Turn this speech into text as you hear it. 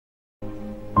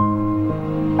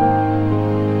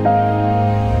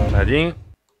allí.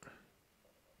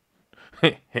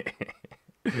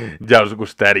 Ya os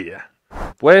gustaría.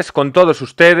 Pues con todos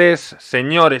ustedes,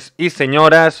 señores y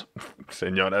señoras...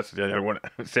 Señoras,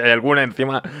 si hay alguna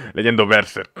encima leyendo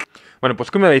Berserk. Bueno, pues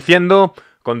como iba diciendo,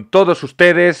 con todos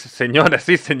ustedes, señoras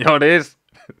y señores...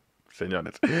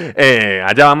 Señores.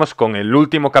 Allá vamos con el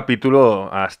último capítulo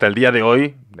hasta el día de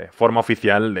hoy, de forma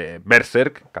oficial, de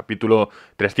Berserk, capítulo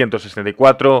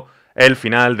 364, el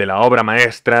final de la obra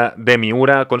maestra de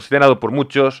Miura, considerado por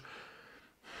muchos,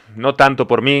 no tanto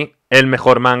por mí, el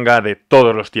mejor manga de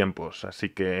todos los tiempos. Así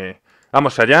que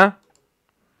vamos allá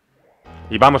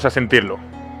y vamos a sentirlo.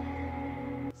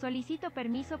 Solicito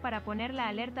permiso para poner la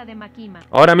alerta de Makima.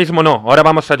 Ahora mismo no, ahora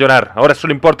vamos a llorar. Ahora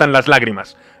solo importan las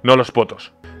lágrimas, no los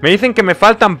potos. Me dicen que me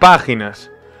faltan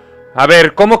páginas. A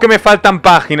ver, ¿cómo que me faltan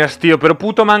páginas, tío? Pero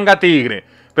puto manga tigre.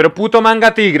 Pero puto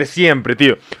manga tigre siempre,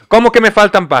 tío. ¿Cómo que me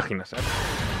faltan páginas?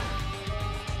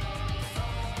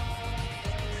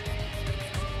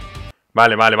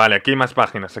 Vale, aquí hay más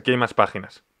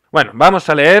páginas, Bueno, vamos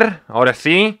a leer, ahora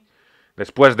sí.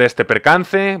 Después de este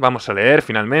percance, vamos a leer,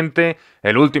 finalmente,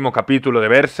 el último capítulo de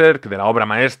Berserk, de la obra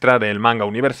maestra del manga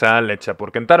universal, hecha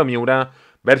por Kentaro Miura,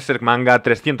 Berserk manga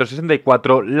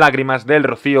 364, Lágrimas del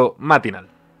rocío matinal.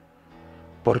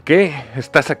 ¿Por qué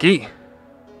estás aquí?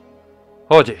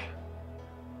 Oye.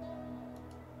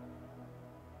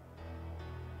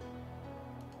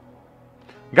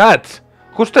 Guts,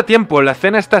 justo a tiempo, la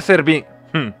cena está servida.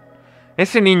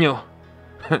 Ese niño...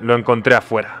 Lo encontré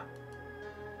afuera.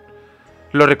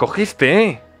 Lo recogiste,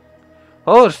 ¿eh?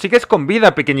 Oh, sigues con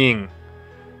vida, pequeñín.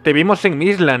 Te vimos en mi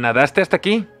isla, ¿nadaste hasta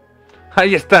aquí?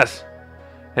 Ahí estás.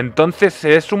 Entonces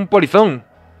es un polizón.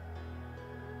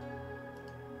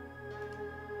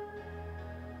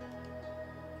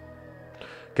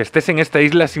 Que estés en esta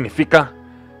isla significa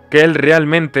que él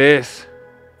realmente es...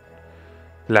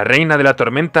 la reina de la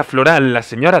tormenta floral, la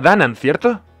señora Danan,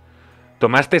 ¿cierto?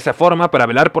 Tomaste esa forma para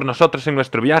velar por nosotros en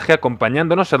nuestro viaje,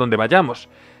 acompañándonos a donde vayamos.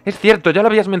 Es cierto, ya lo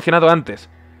habías mencionado antes.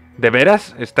 ¿De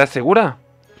veras? ¿Estás segura?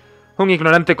 Un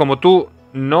ignorante como tú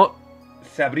no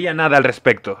sabría nada al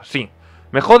respecto, sí.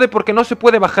 Me jode porque no se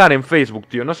puede bajar en Facebook,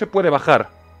 tío, no se puede bajar.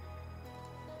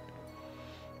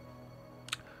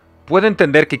 Puedo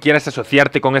entender que quieras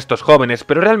asociarte con estos jóvenes,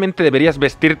 pero realmente deberías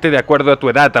vestirte de acuerdo a tu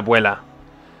edad, abuela.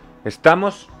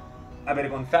 Estamos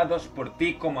avergonzados por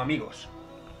ti como amigos.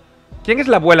 ¿Quién es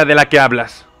la abuela de la que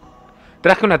hablas?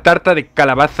 Traje una tarta de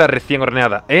calabaza recién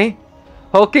horneada, ¿eh?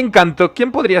 ¡Oh, qué encanto!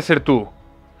 ¿Quién podría ser tú?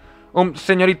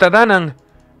 Señorita Danan,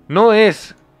 no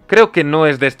es... Creo que no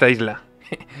es de esta isla.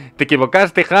 Te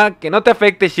equivocaste, ja. Que no te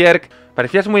afecte, Sherk.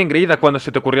 Parecías muy engreída cuando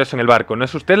se te ocurrió eso en el barco. ¿No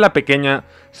es usted la pequeña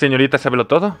señorita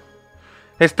Sabelotodo?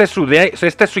 ¿Esta es su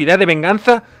idea de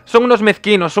venganza? Son unos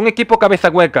mezquinos, un equipo cabeza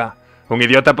hueca. Un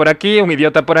idiota por aquí, un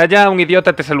idiota por allá, un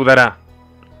idiota te saludará.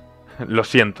 Lo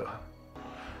siento.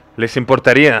 ¿Les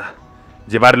importaría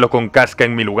llevarlo con Casca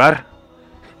en mi lugar?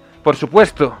 Por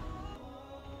supuesto.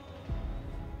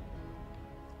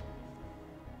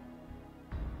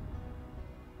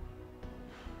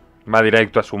 Va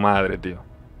directo a su madre, tío.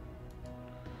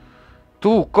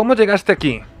 Tú, ¿cómo llegaste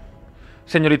aquí?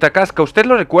 Señorita Casca, ¿usted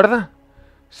lo recuerda?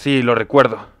 Sí, lo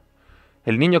recuerdo.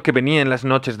 El niño que venía en las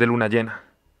noches de luna llena.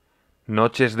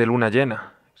 Noches de luna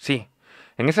llena, sí.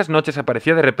 En esas noches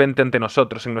aparecía de repente ante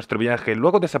nosotros en nuestro viaje,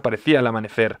 luego desaparecía al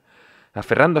amanecer,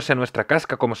 aferrándose a nuestra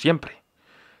casca como siempre.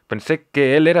 Pensé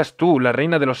que él eras tú, la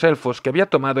reina de los elfos, que había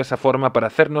tomado esa forma para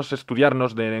hacernos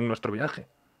estudiarnos en nuestro viaje.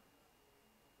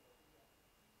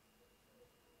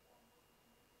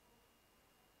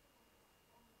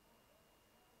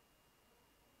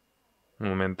 Un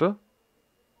momento.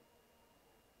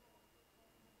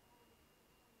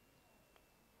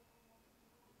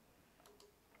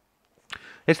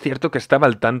 Es cierto que estaba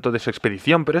al tanto de su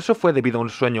expedición, pero eso fue debido a un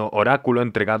sueño oráculo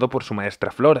entregado por su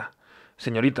maestra Flora.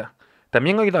 Señorita,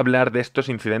 también he oído hablar de estos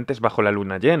incidentes bajo la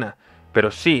luna llena,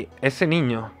 pero sí, ese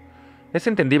niño... Es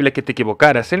entendible que te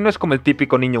equivocaras, él no es como el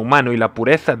típico niño humano y la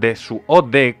pureza de su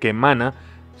OD que emana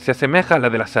se asemeja a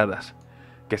la de las hadas.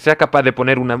 Que sea capaz de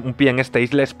poner un pie en esta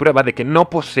isla es prueba de que no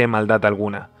posee maldad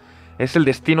alguna. Es el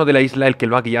destino de la isla el que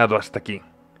lo ha guiado hasta aquí.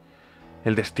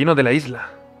 El destino de la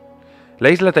isla... La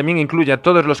isla también incluye a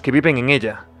todos los que viven en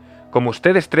ella, como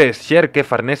ustedes tres, Sherke,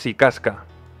 Farnese y Casca.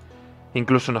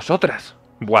 Incluso nosotras.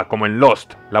 Buah, como en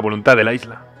Lost, la voluntad de la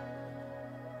isla.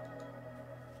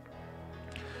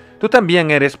 Tú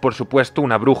también eres, por supuesto,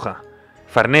 una bruja.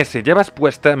 Farnese, llevas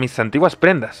puesta mis antiguas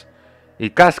prendas. Y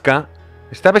Casca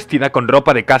está vestida con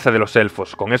ropa de caza de los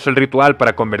elfos. Con eso el ritual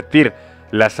para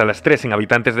convertirlas a las tres en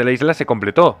habitantes de la isla se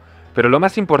completó. Pero lo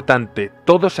más importante,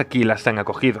 todos aquí las han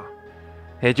acogido.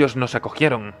 Ellos nos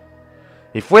acogieron.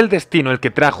 Y fue el destino el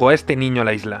que trajo a este niño a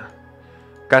la isla.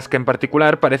 Casca en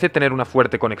particular parece tener una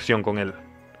fuerte conexión con él.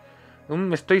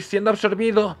 Estoy siendo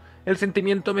absorbido. El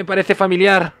sentimiento me parece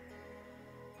familiar.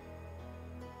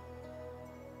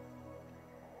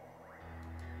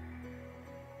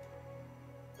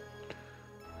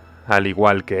 Al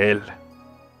igual que él.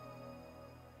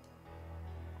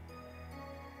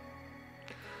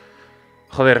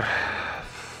 Joder.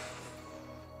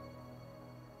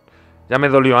 Ya me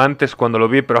dolió antes cuando lo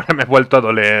vi, pero ahora me he vuelto a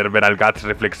doler ver al Guts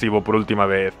reflexivo por última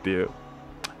vez, tío.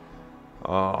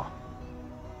 Oh.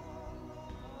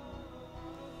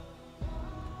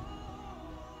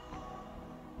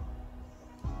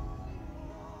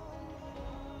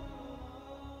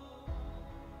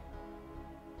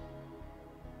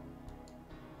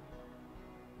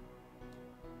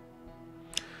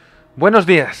 Buenos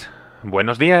días.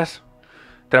 Buenos días.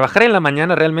 Trabajar en la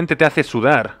mañana realmente te hace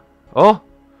sudar. Oh,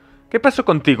 ¿qué pasó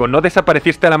contigo? ¿No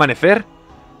desapareciste al amanecer?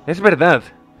 Es verdad.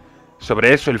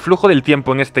 Sobre eso, el flujo del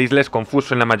tiempo en esta isla es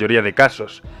confuso en la mayoría de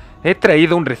casos. He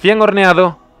traído un recién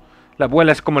horneado. La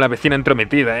abuela es como la vecina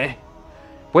entrometida, ¿eh?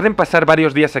 Pueden pasar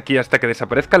varios días aquí hasta que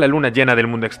desaparezca la luna llena del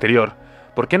mundo exterior.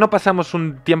 ¿Por qué no pasamos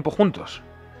un tiempo juntos?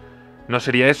 ¿No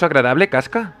sería eso agradable,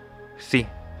 Casca? Sí.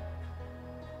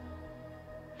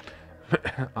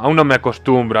 Aún no me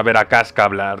acostumbro a ver a Casca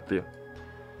hablar, tío.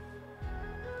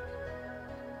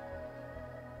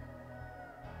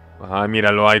 Ay,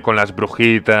 míralo ahí con las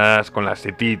brujitas, con las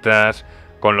setitas,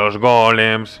 con los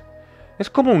golems. Es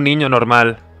como un niño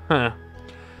normal.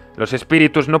 Los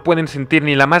espíritus no pueden sentir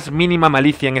ni la más mínima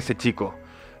malicia en ese chico.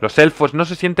 Los elfos no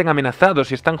se sienten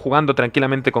amenazados y están jugando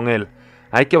tranquilamente con él.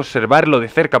 Hay que observarlo de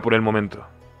cerca por el momento.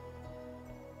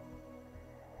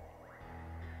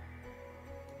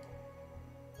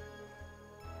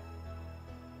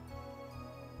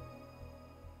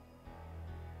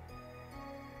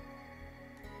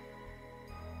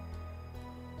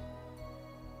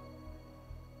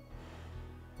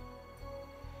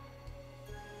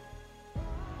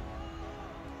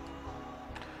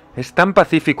 Es tan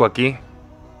pacífico aquí.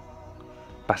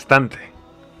 Bastante.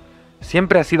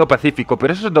 Siempre ha sido pacífico,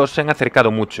 pero esos dos se han acercado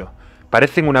mucho.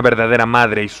 Parecen una verdadera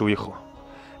madre y su hijo.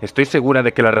 Estoy segura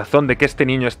de que la razón de que este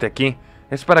niño esté aquí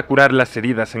es para curar las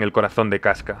heridas en el corazón de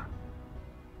Casca.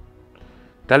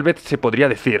 Tal vez se podría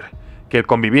decir que el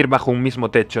convivir bajo un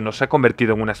mismo techo nos ha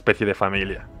convertido en una especie de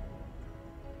familia.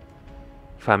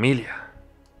 Familia.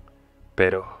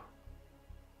 Pero...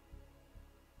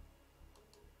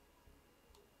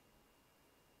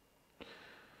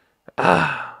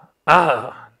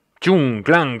 Chung,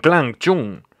 clang, clang,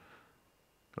 chung.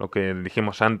 Lo que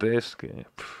dijimos antes, que...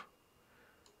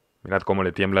 mirad cómo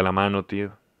le tiembla la mano,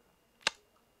 tío.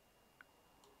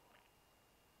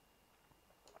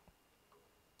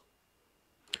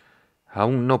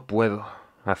 Aún no puedo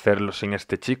hacerlo sin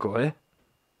este chico, ¿eh?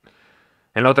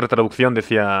 En la otra traducción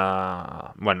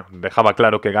decía... bueno, dejaba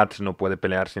claro que Guts no puede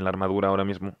pelear sin la armadura ahora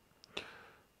mismo.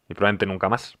 Y probablemente nunca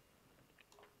más.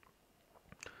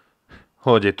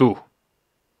 Oye, tú.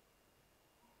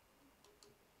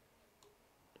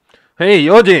 ¡Hey,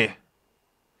 oye!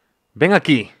 Ven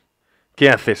aquí. ¿Qué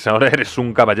haces? ¿Ahora eres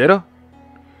un caballero?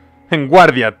 En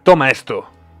guardia, toma esto.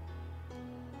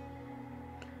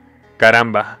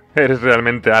 Caramba, eres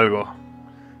realmente algo.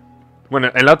 Bueno,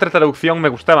 en la otra traducción me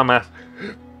gustaba más.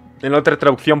 En la otra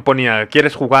traducción ponía,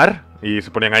 ¿quieres jugar? Y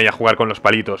se ponían ahí a jugar con los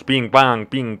palitos. Ping, pang,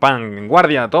 ping, pang. En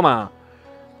guardia, toma.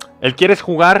 El ¿quieres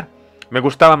jugar? Me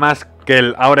gustaba más que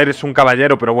el ahora eres un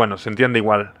caballero, pero bueno, se entiende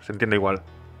igual. Se entiende igual.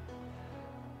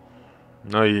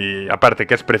 ¿No? Y aparte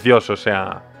que es precioso, o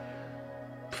sea...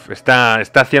 está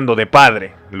haciendo de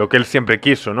padre lo que él siempre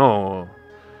quiso, ¿no?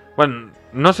 Bueno,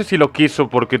 no sé si lo quiso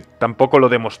porque tampoco lo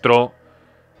demostró,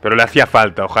 pero le hacía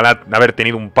falta. Ojalá haber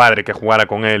tenido un padre que jugara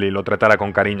con él y lo tratara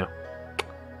con cariño.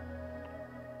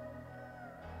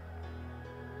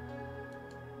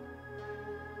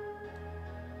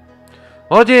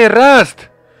 ¡Oye, Rust!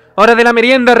 ¡Hora de la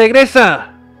merienda,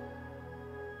 regresa!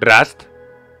 ¿Rust?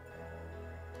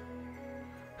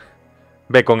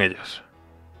 Ve con ellos.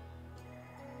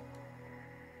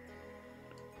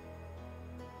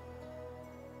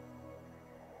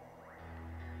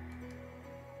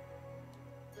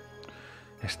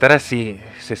 Estar así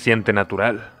se siente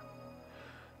natural.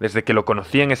 Desde que lo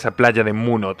conocí en esa playa de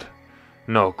Munot.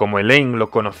 No, como Elaine lo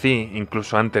conocí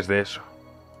incluso antes de eso.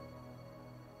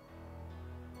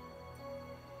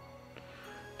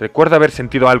 Recuerdo haber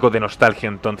sentido algo de nostalgia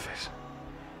entonces.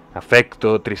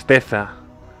 Afecto, tristeza.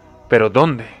 ¿Pero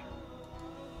dónde?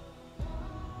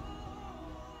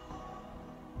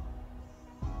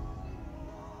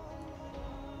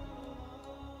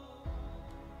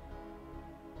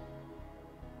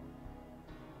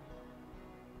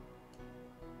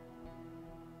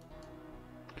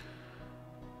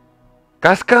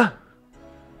 ¿Casca?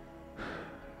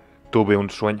 Tuve un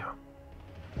sueño.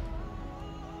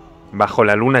 Bajo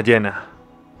la luna llena,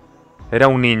 era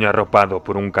un niño arropado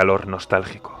por un calor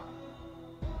nostálgico.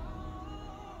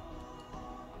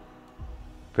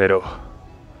 Pero,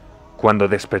 cuando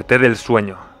desperté del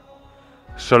sueño,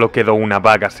 solo quedó una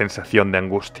vaga sensación de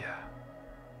angustia.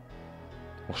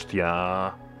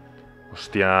 Hostia.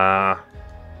 Hostia.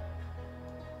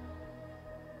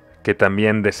 Que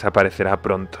también desaparecerá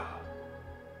pronto.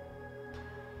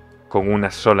 Con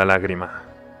una sola lágrima,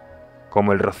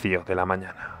 como el rocío de la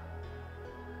mañana.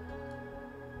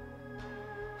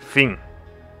 Fin.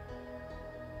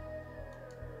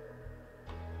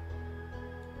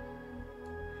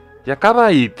 Y acaba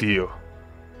ahí, tío.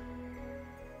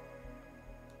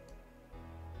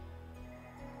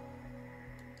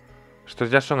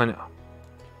 Estos ya son años.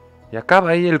 Y acaba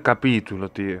ahí el capítulo,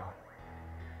 tío.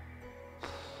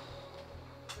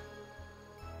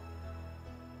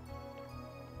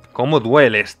 Cómo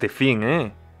duele este fin,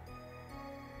 ¿eh?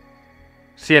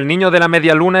 Sí, el niño de la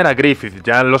media luna era Griffith.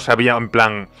 Ya lo sabía, en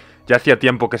plan... Ya hacía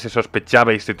tiempo que se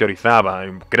sospechaba y se teorizaba.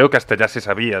 Creo que hasta ya se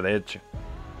sabía, de hecho.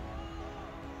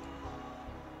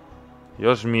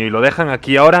 Dios mío, y lo dejan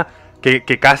aquí ahora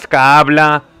que Casca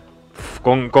habla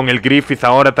con el Griffith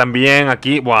ahora también,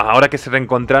 aquí. Buah, ahora que se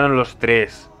reencontraron los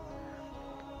tres.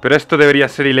 Pero esto debería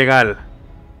ser ilegal.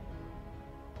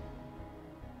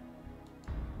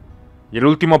 Y el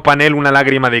último panel, una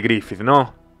lágrima de Griffith,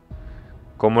 ¿no?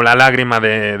 Como la lágrima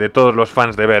de todos los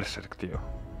fans de Berserk, tío.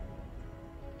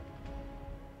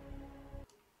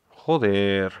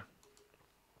 Joder.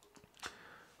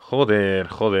 Joder.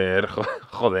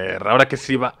 Ahora que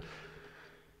sí va...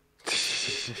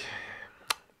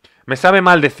 Me sabe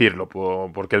mal decirlo,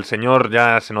 porque el señor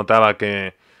ya se notaba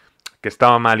que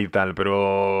estaba mal y tal,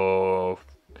 pero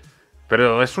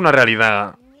es una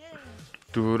realidad.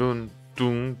 Turun,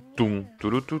 tum, tum,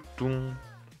 turututum.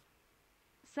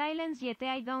 Silence yet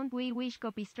I don't wish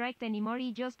copyright anymore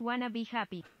I just wanna be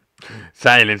happy.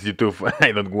 Silence YouTube,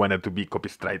 I don't wanna to be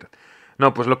copyrighted.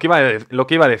 No, pues lo que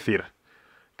iba a decir.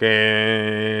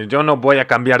 Que yo no voy a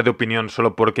cambiar de opinión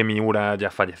solo porque Miura haya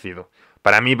fallecido.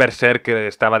 Para mí Berserk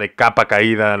estaba de capa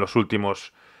caída los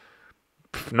últimos...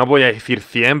 No voy a decir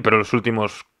 100, pero los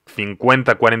últimos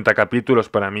 50, 40 capítulos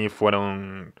para mí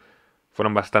fueron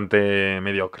bastante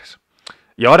mediocres.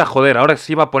 Y ahora, joder, ahora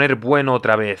sí iba a poner bueno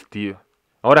otra vez, tío.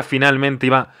 Ahora finalmente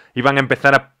iban a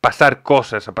empezar a pasar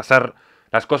cosas, a pasar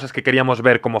las cosas que queríamos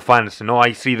ver como fans, ¿no? A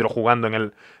Isidro jugando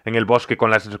en el bosque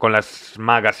con las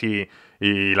magas y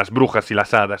las brujas y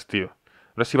las hadas, tío.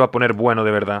 Ahora sí iba a poner bueno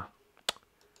de verdad.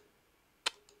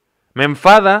 Me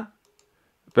enfada,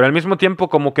 pero al mismo tiempo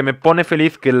como que me pone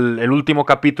feliz que el último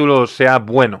capítulo sea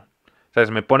bueno.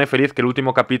 ¿Sabes? Me pone feliz que el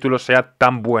último capítulo sea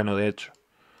tan bueno, de hecho.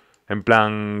 En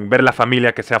plan, ver la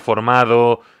familia que se ha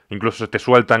formado, incluso te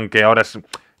sueltan que ahora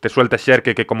te suelta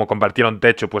Sherke que como compartieron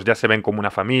techo, pues ya se ven como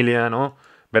una familia, ¿no?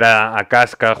 Ver a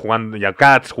Casca jugando y a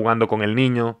Katz jugando con el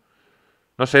niño.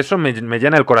 No sé, eso me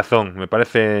llena el corazón, me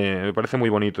parece muy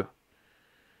bonito.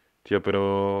 Tío,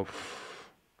 pero...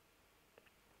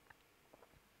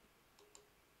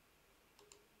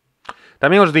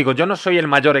 También os digo, yo no soy el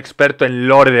mayor experto en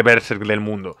lore de Berserk del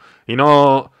mundo. Y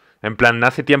no... En plan,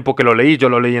 hace tiempo que lo leí, yo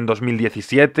lo leí en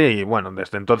 2017 y bueno,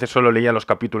 desde entonces solo leía los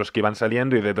capítulos que iban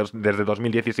saliendo y desde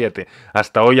 2017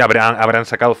 hasta hoy habrán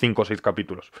sacado 5 o 6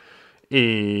 capítulos.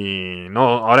 Y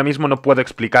no, ahora mismo no puedo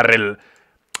explicar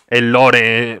el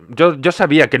lore. Yo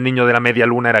sabía que el niño de la media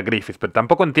luna era Griffith, pero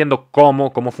tampoco entiendo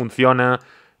cómo funciona,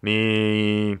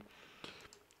 ni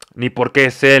por qué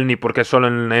es él, ni por qué solo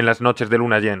en las noches de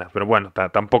luna llena. Pero bueno,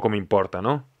 tampoco me importa,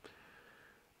 ¿no?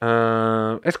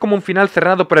 Es como un final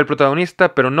cerrado para el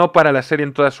protagonista, pero no para la serie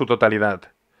en toda su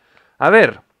totalidad. A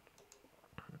ver,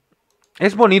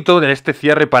 es bonito de este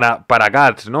cierre para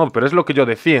Guts, ¿no? Pero es lo que yo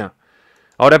decía.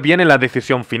 Ahora viene la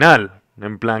decisión final.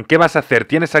 En plan, ¿qué vas a hacer?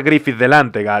 Tienes a Griffith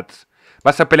delante, Guts.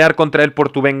 ¿Vas a pelear contra él por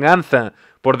tu venganza?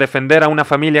 ¿Por defender a una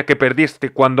familia que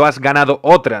perdiste cuando has ganado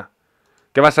otra?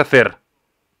 ¿Qué vas a hacer?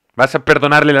 ¿Vas a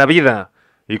perdonarle la vida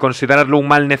y considerarlo un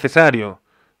mal necesario?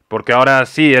 Porque ahora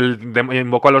sí, él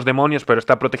invocó a los demonios, pero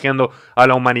está protegiendo a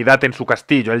la humanidad en su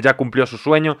castillo. Él ya cumplió su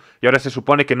sueño y ahora se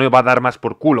supone que no va a dar más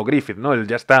por culo Griffith, ¿no? Él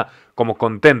ya está como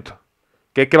contento.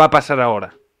 ¿Qué va a pasar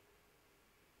ahora?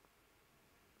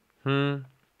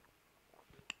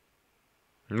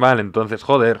 Vale, entonces,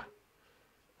 joder.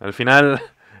 Al final,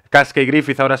 Casca y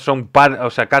Griffith ahora son padres, o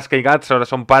sea, Casca y Guts ahora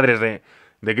son padres de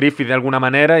Griffith de alguna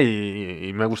manera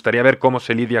y me gustaría ver cómo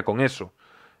se lidia con eso.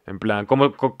 En plan,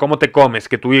 ¿cómo te comes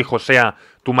que tu hijo sea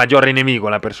tu mayor enemigo,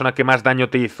 la persona que más daño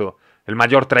te hizo, el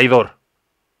mayor traidor?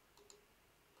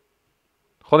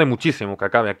 Jode muchísimo que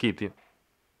acabe aquí, tío.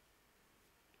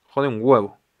 Jode un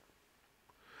huevo.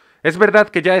 ¿Es verdad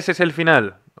que ya ese es el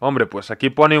final? Hombre, pues aquí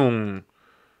pone un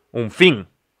fin.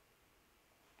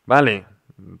 Vale,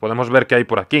 podemos ver qué hay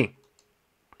por aquí.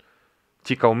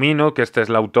 Chika Umino, que esta es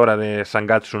la autora de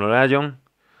Sangatsu no Lion.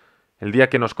 El día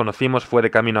que nos conocimos fue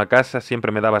de camino a casa,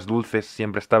 siempre me dabas dulces,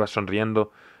 siempre estabas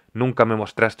sonriendo, nunca me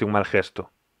mostraste un mal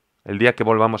gesto. El día que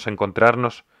volvamos a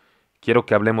encontrarnos, quiero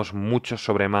que hablemos mucho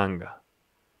sobre manga.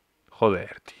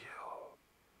 Joder, tío.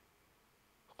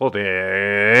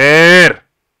 ¡Joder!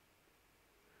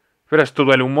 Pero esto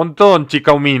duele un montón,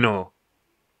 Chika Umino.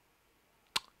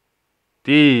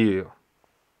 Tío.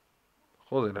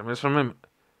 Joder, eso me...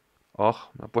 Oh,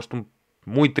 me ha puesto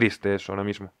muy triste eso ahora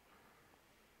mismo.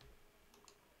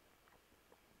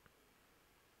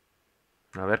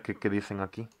 A ver qué dicen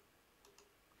aquí.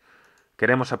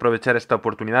 Queremos aprovechar esta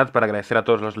oportunidad para agradecer a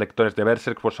todos los lectores de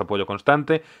Berserk por su apoyo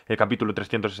constante. El capítulo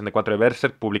 364 de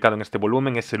Berserk, publicado en este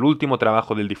volumen, es el último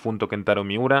trabajo del difunto Kentaro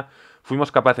Miura.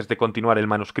 Fuimos capaces de continuar el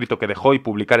manuscrito que dejó y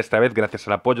publicar esta vez gracias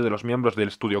al apoyo de los miembros del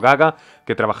estudio Gaga,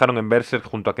 que trabajaron en Berserk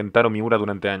junto a Kentaro Miura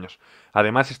durante años.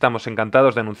 Además, estamos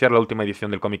encantados de anunciar la última edición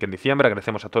del cómic en diciembre.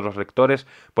 Agradecemos a todos los lectores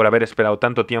por haber esperado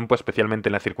tanto tiempo, especialmente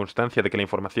en la circunstancia de que la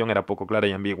información era poco clara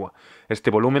y ambigua.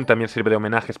 Este volumen también sirve de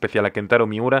homenaje especial a Kentaro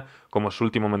Miura como su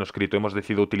último manuscrito. Hemos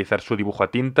decidido utilizar su dibujo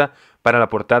a tinta para la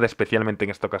portada, especialmente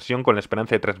en esta ocasión, con la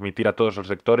esperanza de transmitir a todos los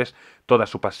lectores toda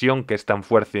su pasión, que es tan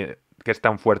fuerte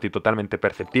y totalmente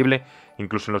perceptible,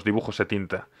 incluso en los dibujos a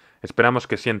tinta. Esperamos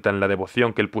que sientan la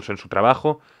devoción que él puso en su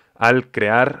trabajo. Al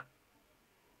crear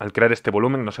este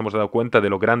volumen nos hemos dado cuenta de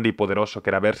lo grande y poderoso que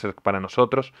era Berserk para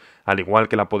nosotros, al igual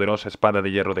que la poderosa espada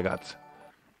de hierro de Guts.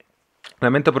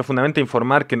 Lamento profundamente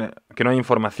informar que no hay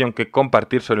información que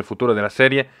compartir sobre el futuro de la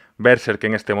serie Berserk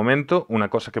en este momento. Una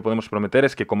cosa que podemos prometer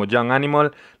es que, como Young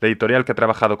Animal, la editorial que ha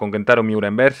trabajado con Kentaro Miura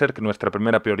en Berserk, nuestra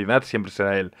primera prioridad siempre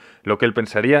será él, lo que él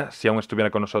pensaría si aún estuviera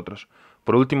con nosotros.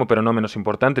 Por último, pero no menos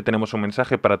importante, tenemos un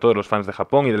mensaje para todos los fans de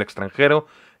Japón y del extranjero.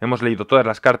 Hemos leído todas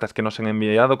las cartas que nos han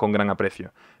enviado con gran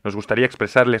aprecio. Nos gustaría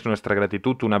expresarles nuestra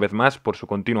gratitud una vez más por su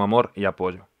continuo amor y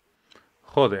apoyo.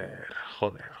 Joder.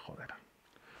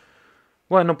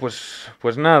 Bueno, pues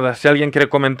nada, si alguien quiere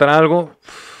comentar algo...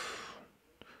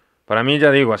 Para mí, ya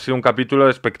digo, ha sido un capítulo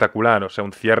espectacular, o sea,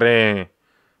 un cierre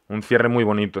muy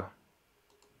bonito.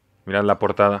 Mirad la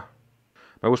portada.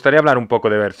 Me gustaría hablar un poco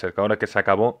de Berserk, ahora que se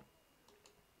acabó.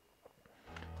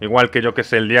 Igual que yo que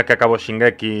sé, el día que acabó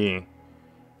Shingeki,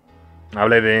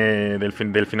 hablé del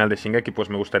final de Shingeki, pues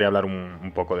me gustaría hablar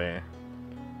un poco de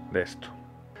esto.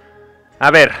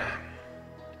 A ver,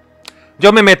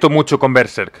 yo me meto mucho con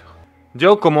Berserk.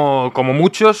 Yo, como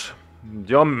muchos,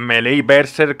 yo me leí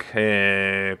Berserk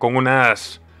con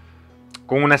unas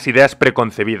ideas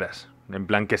preconcebidas. En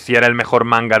plan, que si era el mejor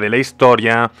manga de la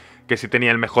historia, que si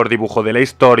tenía el mejor dibujo de la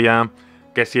historia,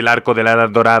 que si el arco de la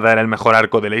Edad Dorada era el mejor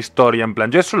arco de la historia. En plan,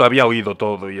 yo eso lo había oído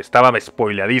todo y estaba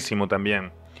spoileadísimo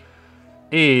también.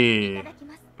 Y...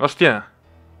 Hostia,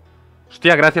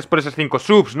 gracias por esos 5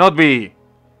 subs, Notby.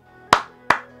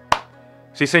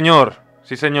 Sí, señor,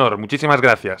 muchísimas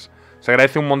gracias. Se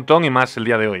agradece un montón y más el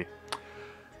día de hoy.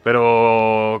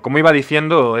 Pero, como iba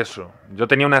diciendo, eso. Yo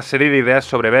tenía una serie de ideas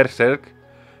sobre Berserk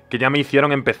que ya me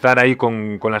hicieron empezar ahí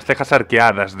con las cejas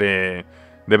arqueadas de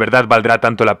verdad valdrá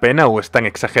tanto la pena o están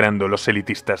exagerando los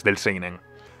elitistas del seinen.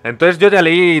 Entonces yo ya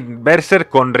leí Berserk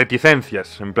con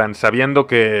reticencias, en plan sabiendo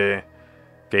que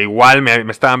igual me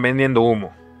estaban vendiendo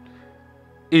humo.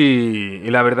 Y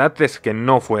la verdad es que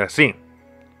no fue así.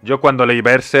 Yo cuando leí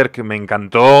Berserk me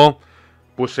encantó.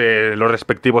 Puse los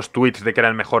respectivos tweets de que era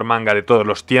el mejor manga de todos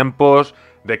los tiempos,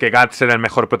 de que Guts era el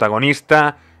mejor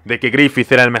protagonista, de que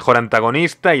Griffith era el mejor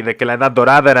antagonista y de que la Edad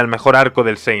Dorada era el mejor arco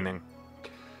del seinen.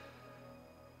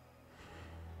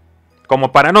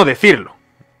 Como para no decirlo.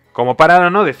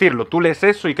 Tú lees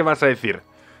eso y ¿qué vas a decir?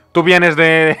 Tú vienes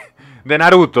de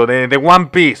Naruto, de One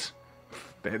Piece,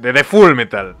 de Full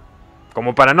Metal.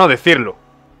 Como para no decirlo.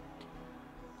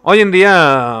 Hoy en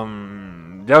día...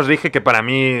 Ya os dije que para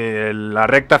mí la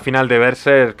recta final de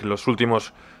Berserk, los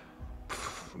últimos...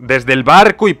 Desde el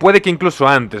barco y puede que incluso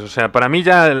antes. O sea, para mí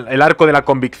ya el arco de la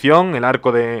convicción, el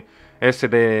arco de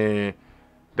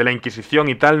la Inquisición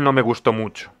y tal, no me gustó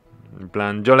mucho. En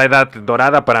plan, yo la Edad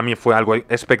Dorada para mí fue algo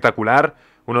espectacular.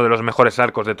 Uno de los mejores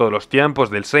arcos de todos los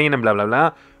tiempos, del seinen, bla bla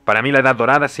bla. Para mí la Edad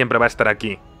Dorada siempre va a estar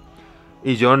aquí.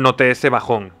 Y yo noté ese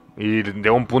bajón. Y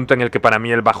de un punto en el que para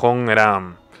mí el bajón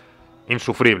era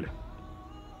insufrible.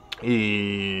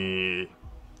 Y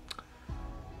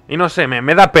no sé,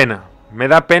 me da pena. Me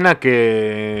da pena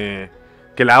que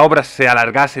la obra se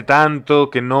alargase tanto,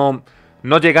 que no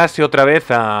llegase otra vez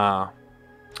a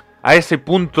a ese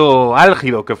punto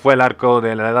álgido que fue el arco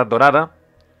de la Edad Dorada.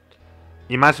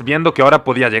 Y más viendo que ahora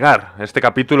podía llegar. Este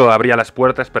capítulo abría las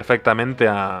puertas perfectamente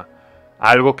a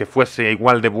algo que fuese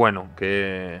igual de bueno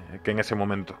que en ese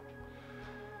momento.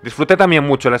 Disfruté también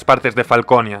mucho las partes de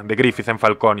Falconia, de Griffith en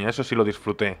Falconia, eso sí lo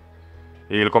disfruté.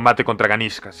 Y el combate contra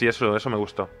Ganishka, sí, eso me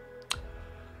gustó.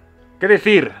 ¿Qué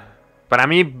decir? Para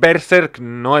mí Berserk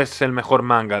no es el mejor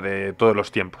manga de todos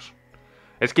los tiempos.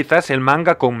 Es quizás el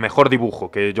manga con mejor dibujo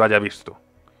que yo haya visto.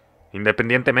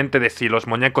 Independientemente de si los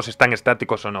muñecos están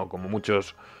estáticos o no, como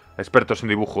muchos expertos en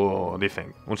dibujo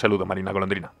dicen. Un saludo, Marina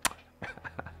Golondrina.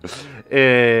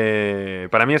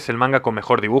 Para mí es el manga con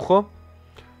mejor dibujo.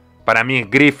 Para mí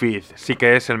Griffith sí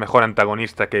que es el mejor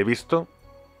antagonista que he visto.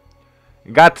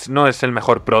 Guts no es el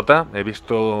mejor prota, he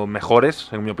visto mejores,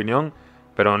 en mi opinión,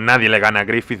 pero nadie le gana a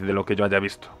Griffith de lo que yo haya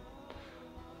visto.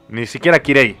 Ni siquiera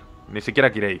Kirei,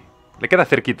 Le queda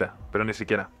cerquita, pero ni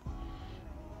siquiera.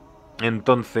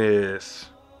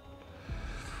 Entonces...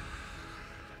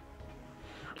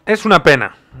 es una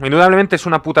pena. Indudablemente es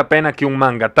una puta pena que un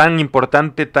manga tan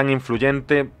importante, tan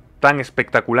influyente, tan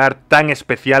espectacular, tan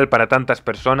especial para tantas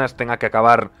personas tenga que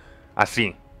acabar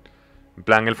así. En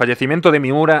plan, el fallecimiento de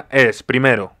Miura es,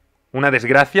 primero, una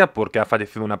desgracia porque ha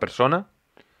fallecido una persona.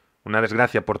 Una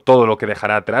desgracia por todo lo que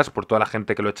dejará atrás, por toda la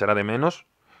gente que lo echará de menos.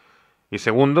 Y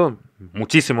segundo,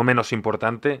 muchísimo menos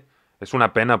importante, es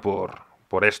una pena por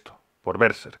esto. Por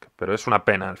Berserk, pero es una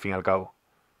pena al fin y al cabo.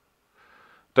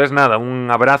 Entonces nada,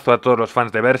 un abrazo a todos los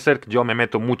fans de Berserk. Yo me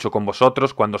meto mucho con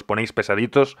vosotros cuando os ponéis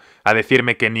pesaditos a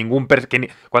decirme que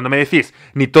cuando me decís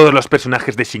ni todos los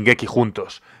personajes de Shingeki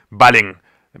juntos valen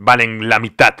la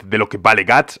mitad de lo que vale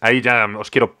Guts, ahí ya os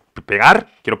quiero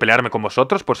pelearme con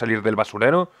vosotros por salir del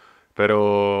basurero,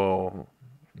 pero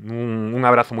un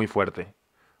abrazo muy fuerte,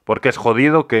 porque es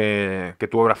jodido que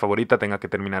tu obra favorita tenga que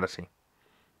terminar así.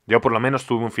 Yo por lo menos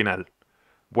tuve un final.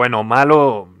 Bueno o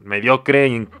malo,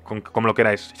 mediocre, como lo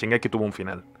queráis. Shingeki tuvo un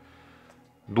final.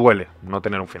 Duele no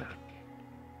tener un final.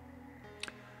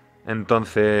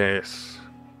 Entonces...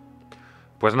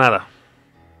 pues nada.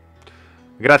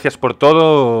 Gracias por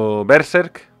todo,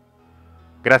 Berserk.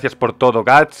 Gracias por todo,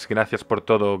 Guts. Gracias por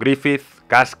todo, Griffith,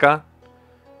 Casca.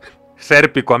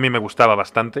 Sérpico a mí me gustaba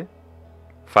bastante.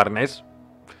 Farnés.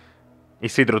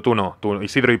 Isidro, tú no.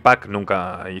 Isidro y Puck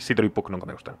nunca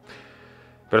me gustan.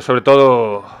 Pero sobre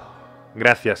todo,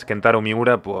 gracias Kentaro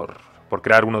Miura por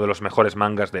crear uno de los mejores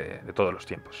mangas de todos los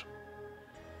tiempos.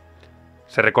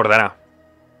 Se recordará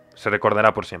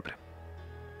por siempre.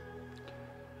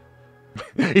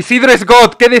 Isidro es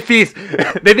God, ¿qué decís?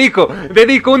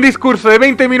 Dedico un discurso de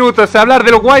 20 minutos a hablar de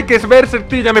lo guay que es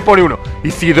Berserk y ya me pone uno.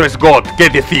 Isidro es God, ¿qué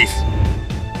decís?